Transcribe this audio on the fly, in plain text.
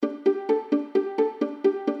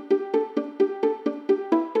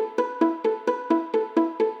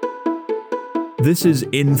This is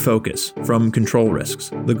In Focus from Control Risks,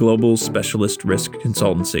 the global specialist risk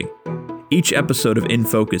consultancy. Each episode of In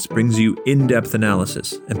Focus brings you in-depth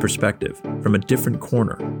analysis and perspective from a different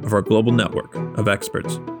corner of our global network of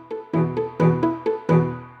experts.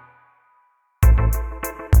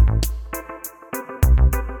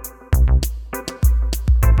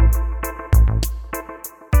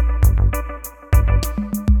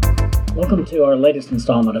 Welcome to our latest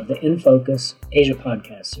installment of the In Focus Asia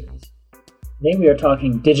podcast series. Today we are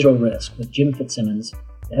talking digital risk with Jim Fitzsimmons,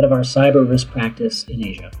 the head of our cyber risk practice in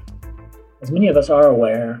Asia. As many of us are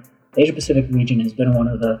aware, the Asia-Pacific region has been one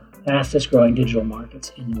of the fastest growing digital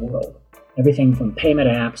markets in the world. Everything from payment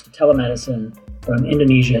apps to telemedicine, from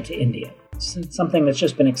Indonesia to India. It's something that's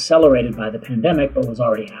just been accelerated by the pandemic but was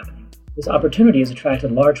already happening. This opportunity has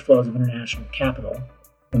attracted large flows of international capital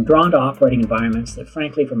and drawn to operating environments that,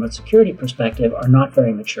 frankly, from a security perspective, are not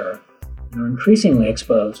very mature and are increasingly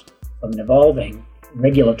exposed from an evolving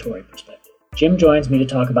regulatory perspective. Jim joins me to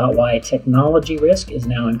talk about why technology risk is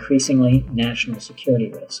now increasingly national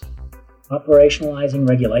security risk, operationalizing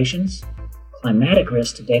regulations, climatic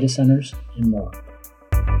risk to data centers, and more.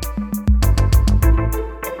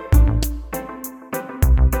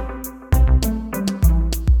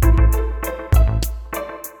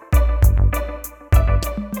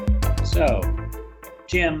 So,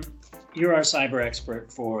 Jim, you're our cyber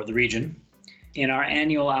expert for the region. In our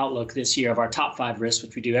annual outlook this year of our top 5 risks,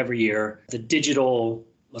 which we do every year, the digital,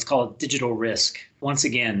 let's call it digital risk, once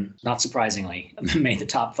again, not surprisingly, made the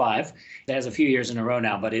top 5. It has a few years in a row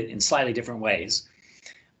now, but in slightly different ways.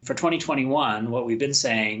 For 2021, what we've been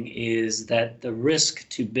saying is that the risk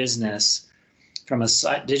to business from a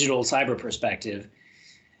digital cyber perspective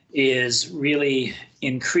is really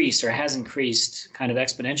increased or has increased kind of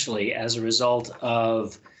exponentially as a result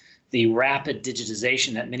of the rapid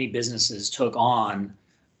digitization that many businesses took on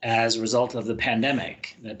as a result of the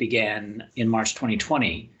pandemic that began in March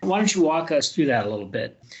 2020. Why don't you walk us through that a little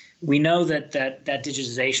bit? We know that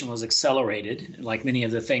digitization was accelerated, like many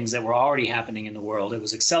of the things that were already happening in the world. It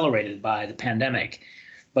was accelerated by the pandemic,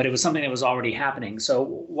 but it was something that was already happening. So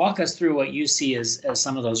walk us through what you see as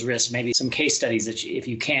some of those risks, maybe some case studies that if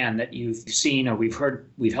you can, that you've seen or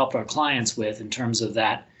we've helped our clients with in terms of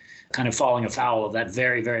that kind of falling afoul of that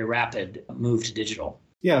very, very rapid move to digital.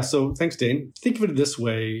 Yeah, so thanks, Dane. Think of it this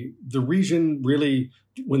way. The region really,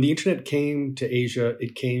 when the internet came to Asia,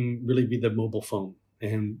 it came really via the mobile phone.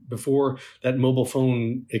 And before that mobile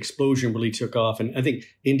phone explosion really took off, and I think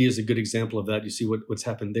India is a good example of that. You see what's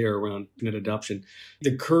happened there around internet adoption.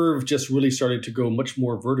 The curve just really started to go much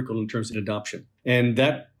more vertical in terms of adoption. And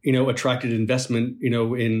that, attracted investment,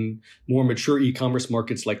 in more mature e-commerce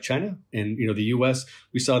markets like China and, the US.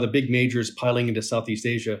 We saw the big majors piling into Southeast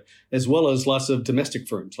Asia, as well as lots of domestic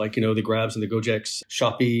firms like, the Grabs and the Gojeks,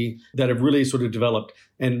 Shopee, that have really sort of developed.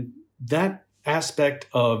 And that aspect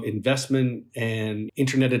of investment and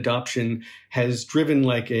internet adoption has driven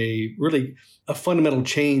like a fundamental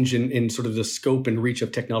change in sort of the scope and reach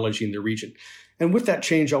of technology in the region. And with that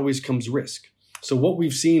change always comes risk. So what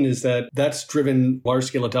we've seen is that that's driven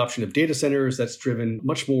large-scale adoption of data centers. That's driven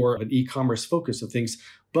much more of an e-commerce focus of things.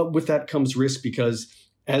 But with that comes risk because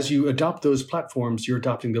as you adopt those platforms, you're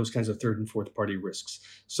adopting those kinds of third and fourth party risks.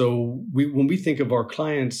 So when we think of our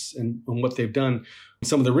clients and what they've done,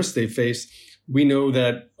 some of the risks they face, we know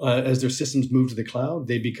that as their systems move to the cloud,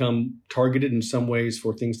 they become targeted in some ways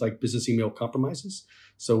for things like business email compromises.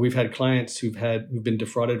 So we've had clients who've been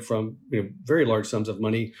defrauded from very large sums of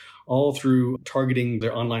money, all through targeting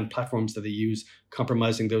their online platforms that they use,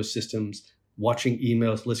 compromising those systems, watching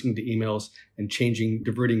emails, listening to emails, and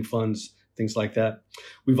diverting funds, things like that.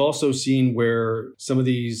 We've also seen where some of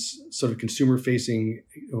these sort of consumer-facing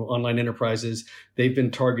online enterprises, they've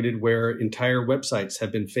been targeted where entire websites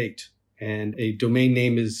have been faked. And a domain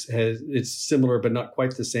name it's similar, but not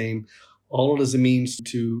quite the same, all as a means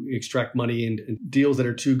to extract money and deals that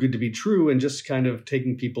are too good to be true and just kind of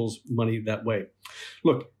taking people's money that way.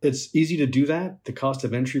 Look, it's easy to do that. The cost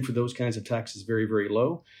of entry for those kinds of attacks is very, very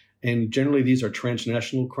low. And generally, these are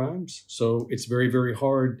transnational crimes. So it's very, very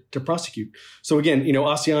hard to prosecute. So again,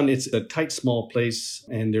 ASEAN, it's a tight, small place,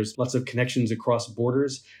 and there's lots of connections across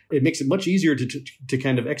borders. It makes it much easier to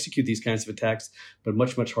kind of execute these kinds of attacks, but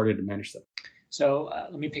much, much harder to manage them. So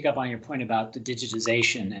let me pick up on your point about the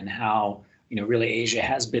digitization and how, really Asia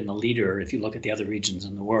has been the leader. If you look at the other regions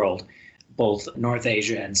in the world, both North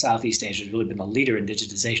Asia and Southeast Asia has really been the leader in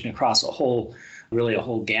digitization across a whole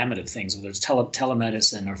gamut of things, whether it's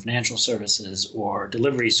telemedicine or financial services or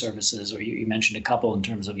delivery services, or you mentioned a couple in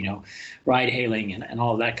terms of, ride hailing and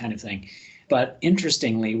all of that kind of thing. But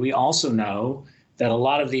interestingly, we also know that a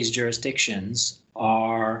lot of these jurisdictions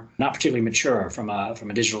are not particularly mature from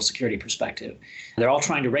a digital security perspective. They're all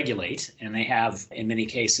trying to regulate, and they have, in many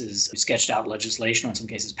cases, sketched out legislation, or in some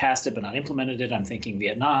cases passed it but not implemented it. I'm thinking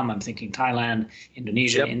Vietnam, I'm thinking Thailand,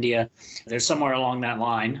 Indonesia, India. They're somewhere along that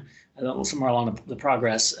line, somewhere along the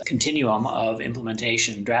progress continuum of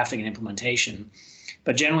implementation, drafting and implementation.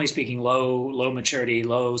 But generally speaking, low maturity,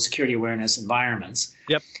 low security awareness environments.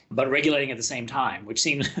 Yep. But regulating at the same time, which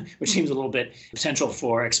seems a little bit potential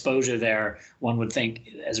for exposure there, one would think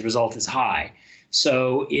as a result is high.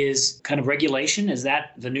 So is kind of regulation, is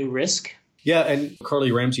that the new risk? Yeah, and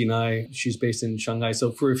Carly Ramsey and I, she's based in Shanghai.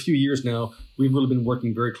 So for a few years now, we've really been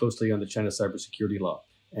working very closely on the China cybersecurity law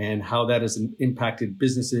and how that has impacted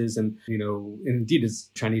businesses and indeed it's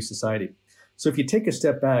Chinese society. So if you take a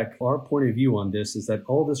step back, our point of view on this is that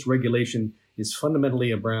all this regulation is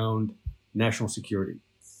fundamentally around national security.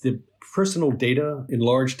 The personal data in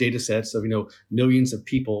large data sets of millions of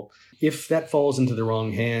people, if that falls into the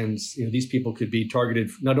wrong hands, these people could be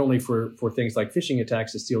targeted not only for things like phishing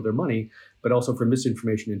attacks to steal their money, but also for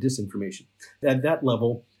misinformation and disinformation. At that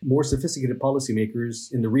level, more sophisticated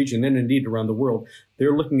policymakers in the region and indeed around the world,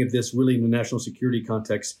 they're looking at this really in the national security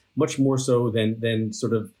context, much more so than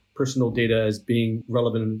sort of personal data as being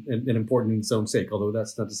relevant and important in its own sake, although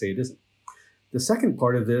that's not to say it isn't. The second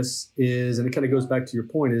part of this is, and it kind of goes back to your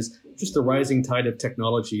point, is just the rising tide of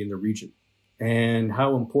technology in the region and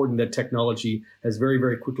how important that technology has very,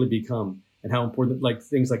 very quickly become, and how important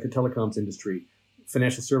things like the telecoms industry,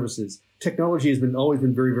 financial services. Technology has always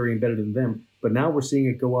been very, very embedded in them, but now we're seeing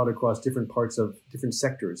it go out across different parts of different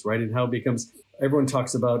sectors, right? And how it becomes, everyone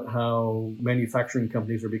talks about how manufacturing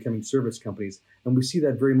companies are becoming service companies, and we see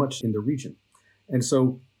that very much in the region. And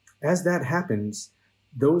so as that happens,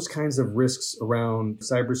 those kinds of risks around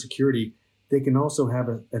cybersecurity, they can also have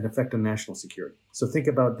an effect on national security. So think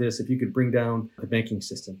about this: if you could bring down the banking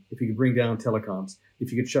system, if you could bring down telecoms,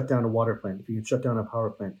 if you could shut down a water plant, if you could shut down a power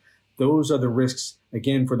plant, those are the risks,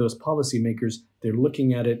 again, for those policymakers. They're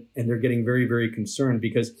looking at it and they're getting very, very concerned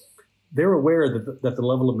because they're aware that the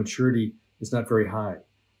level of maturity is not very high.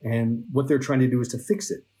 And what they're trying to do is to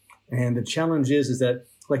fix it. And the challenge is that,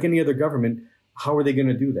 like any other government, how are they going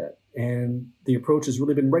to do that? And the approach has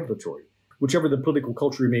really been regulatory. Whichever the political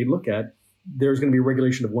culture you may look at, there's going to be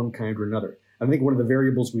regulation of one kind or another. I think one of the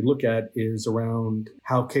variables we look at is around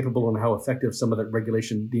how capable and how effective some of that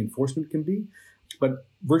regulation, the enforcement can be. But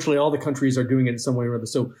virtually all the countries are doing it in some way or other.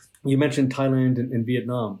 So you mentioned Thailand and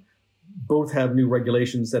Vietnam. Both have new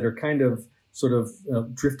regulations that are kind of sort of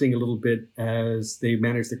drifting a little bit as they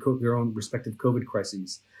manage their own respective COVID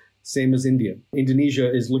crises. Same as India. Indonesia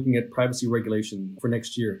is looking at privacy regulation for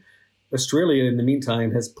next year. Australia, in the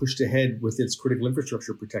meantime, has pushed ahead with its critical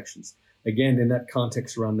infrastructure protections, again, in that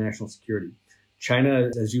context around national security. China,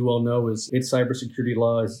 as you all know, its cybersecurity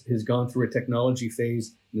law has gone through a technology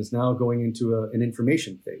phase and is now going into an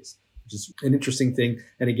information phase, which is an interesting thing.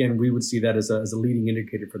 And again, we would see that as a leading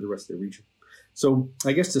indicator for the rest of the region. So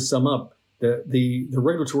I guess to sum up, the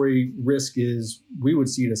regulatory risk is, we would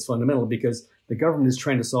see it as fundamental because the government is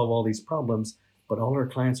trying to solve all these problems, but all our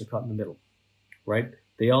clients are caught in the middle, right?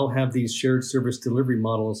 They all have these shared service delivery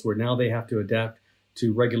models where now they have to adapt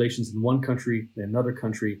to regulations in one country, in another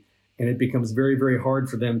country, and it becomes very, very hard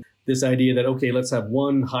for them. This idea that, okay, let's have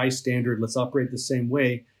one high standard, let's operate the same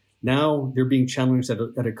way. Now they're being challenged at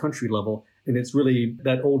a country level, and it's really,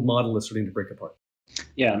 that old model is starting to break apart.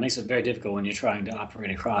 Yeah, it makes it very difficult when you're trying to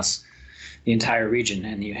operate across the entire region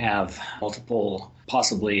and you have multiple,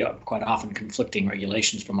 possibly quite often conflicting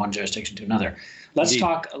regulations from one jurisdiction to another. Let's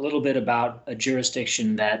talk a little bit about a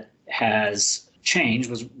jurisdiction that has changed,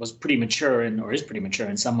 was pretty mature or is pretty mature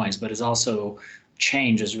in some ways, but has also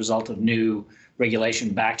changed as a result of new regulation,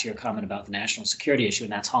 back to your comment about the national security issue,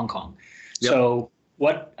 and that's Hong Kong. Yep. So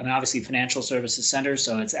obviously financial services center,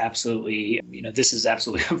 so it's absolutely, this is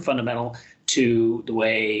absolutely fundamental to the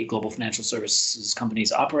way global financial services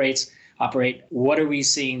companies operate. What are we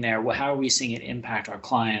seeing there? How are we seeing it impact our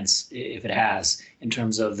clients, if it has, in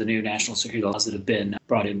terms of the new national security laws that have been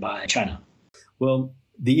brought in by China? Well,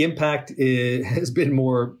 the impact has been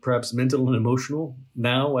more perhaps mental and emotional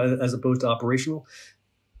now as opposed to operational,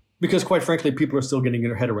 because quite frankly, people are still getting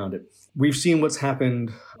their head around it. We've seen what's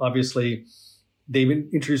happened. Obviously, they've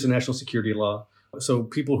introduced a national security law. So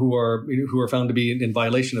people who are found to be in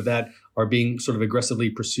violation of that are being sort of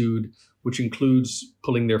aggressively pursued, which includes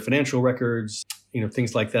pulling their financial records,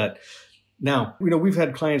 things like that. Now, we've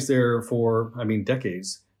had clients there for,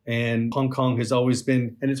 decades, and Hong Kong has always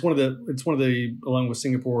been, and it's one of the, along with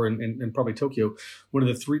Singapore and probably Tokyo, one of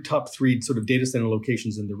the top three sort of data center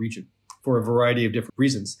locations in the region for a variety of different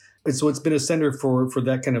reasons. And so it's been a center for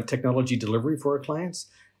that kind of technology delivery for our clients.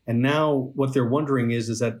 And now what they're wondering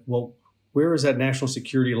is that, well, where is that national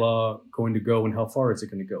security law going to go and how far is it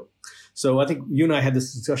going to go? So I think you and I had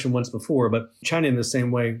this discussion once before, but China in the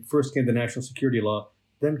same way, first came the national security law,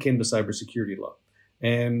 then came the cybersecurity law.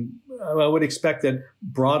 And I would expect that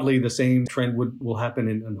broadly the same trend will happen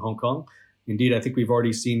in Hong Kong. Indeed, I think we've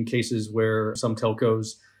already seen cases where some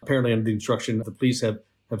telcos, apparently under the instruction of the police, have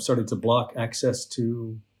started to block access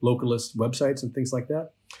to localist websites and things like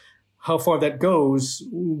that. How far that goes,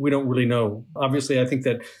 we don't really know. Obviously, I think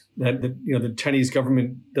that the Chinese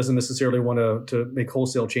government doesn't necessarily want to make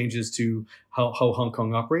wholesale changes to how Hong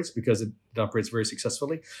Kong operates because it operates very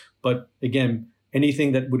successfully. But again,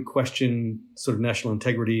 anything that would question sort of national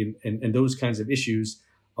integrity and those kinds of issues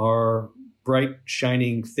are bright,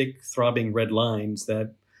 shining, thick, throbbing red lines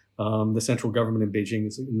that the central government in Beijing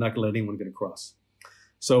is not going to let anyone get across.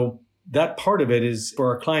 So that part of it is, for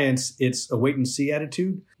our clients, it's a wait and see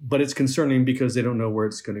attitude, but it's concerning because they don't know where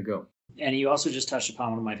it's going to go. And you also just touched upon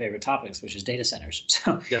one of my favorite topics, which is data centers.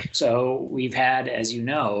 So we've had, as you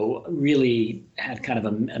know, really had kind of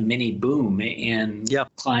a mini boom in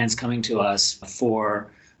clients coming to us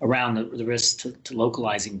for around the risk to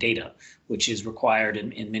localizing data, which is required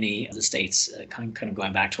in many of the states, kind of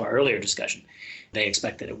going back to our earlier discussion. They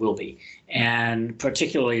expect that it will be. And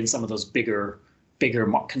particularly in some of those bigger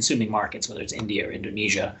consuming markets, whether it's India or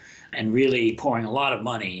Indonesia, and really pouring a lot of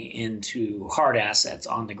money into hard assets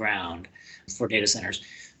on the ground for data centers.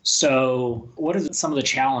 So what are some of the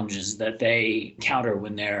challenges that they encounter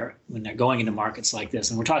when they're going into markets like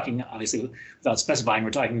this? And we're talking, obviously, without specifying,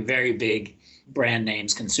 we're talking very big brand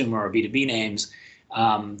names, consumer or B2B names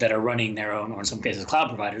that are running their own, or in some cases cloud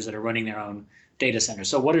providers that are running their own data centers.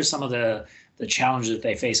 So what are some of the challenges that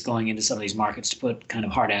they face going into some of these markets to put kind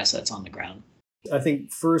of hard assets on the ground? I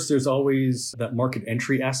think first, there's always that market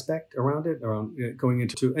entry aspect around going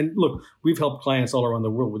into, and look, we've helped clients all around the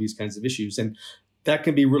world with these kinds of issues. And that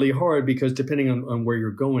can be really hard because depending on where you're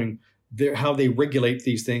going, how they regulate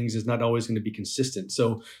these things is not always going to be consistent.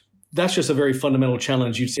 So that's just a very fundamental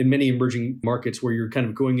challenge you see in many emerging markets where you're kind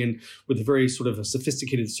of going in with a very sort of a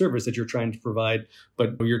sophisticated service that you're trying to provide,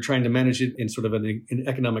 but you're trying to manage it in sort of an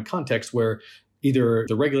economic context where either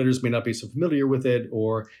the regulators may not be so familiar with it,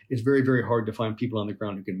 or it's very, very hard to find people on the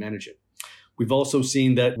ground who can manage it. We've also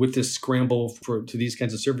seen that with this scramble to these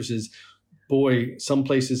kinds of services, some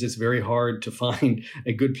places it's very hard to find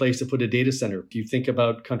a good place to put a data center. If you think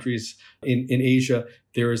about countries in Asia,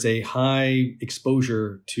 there is a high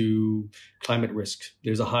exposure to climate risk.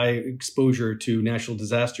 There's a high exposure to natural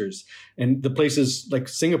disasters. And the places like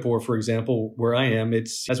Singapore, for example, where I am, it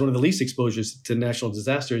has one of the least exposures to natural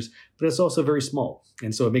disasters, but it's also very small.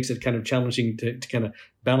 And so it makes it kind of challenging to kind of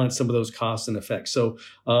balance some of those costs and effects. So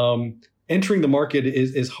entering the market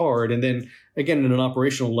is hard. And then again, at an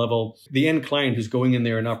operational level, the end client who's going in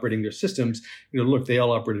there and operating their systems, look, they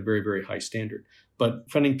all operate at a very, very high standard. But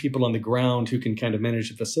finding people on the ground who can kind of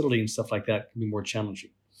manage the facility and stuff like that can be more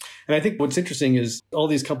challenging. And I think what's interesting is all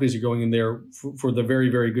these companies are going in there for the very,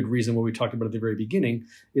 very good reason what we talked about at the very beginning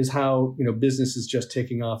is how, business is just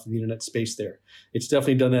taking off in the internet space there. It's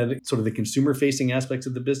definitely done that sort of the consumer facing aspects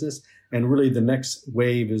of the business. And really the next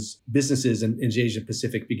wave is businesses in Asia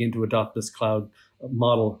Pacific begin to adopt this cloud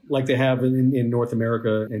model like they have in North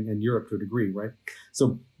America and Europe to a degree, right?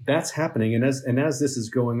 So that's happening. And as this is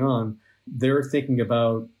going on, they're thinking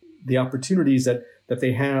about the opportunities that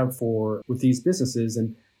they have with these businesses.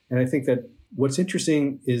 And I think that what's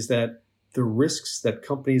interesting is that the risks that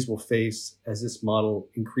companies will face as this model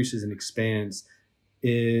increases and expands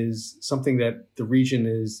is something that the region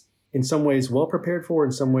is in some ways well prepared for,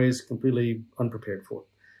 in some ways completely unprepared for.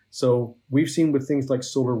 So we've seen with things like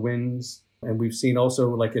SolarWinds, and we've seen also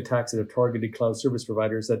like attacks that have targeted cloud service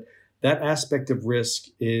providers, that aspect of risk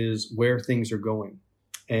is where things are going.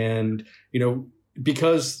 And,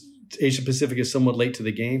 because Asia Pacific is somewhat late to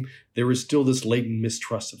the game, there is still this latent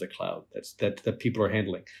mistrust of the cloud that people are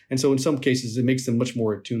handling. And so in some cases, it makes them much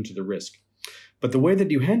more attuned to the risk. But the way that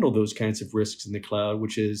you handle those kinds of risks in the cloud,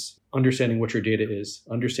 which is understanding what your data is,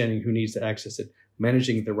 understanding who needs to access it,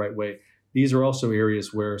 managing it the right way, these are also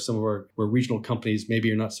areas where where regional companies maybe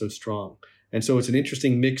are not so strong. And so it's an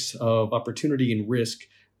interesting mix of opportunity and risk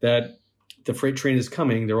that the freight train is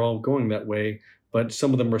coming. They're all going that way, but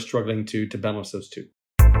some of them are struggling to balance those two.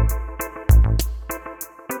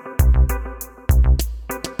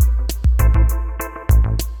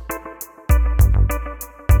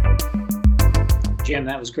 Jim,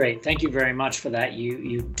 that was great. Thank you very much for that.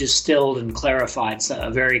 You distilled and clarified a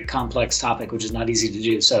very complex topic, which is not easy to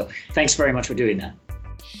do. So thanks very much for doing that.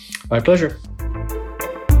 My pleasure.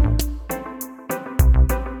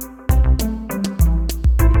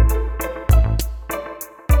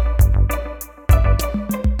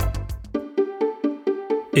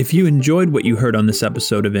 If you enjoyed what you heard on this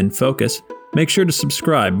episode of In Focus, make sure to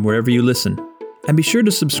subscribe wherever you listen. And be sure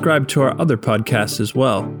to subscribe to our other podcasts as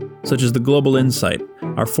well, such as The Global Insight,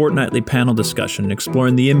 our fortnightly panel discussion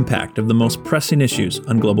exploring the impact of the most pressing issues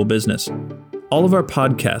on global business. All of our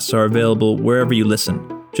podcasts are available wherever you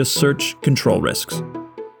listen. Just search Control Risks.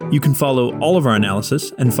 You can follow all of our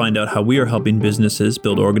analysis and find out how we are helping businesses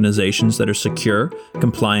build organizations that are secure,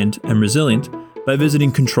 compliant, and resilient by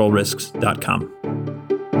visiting controlrisks.com.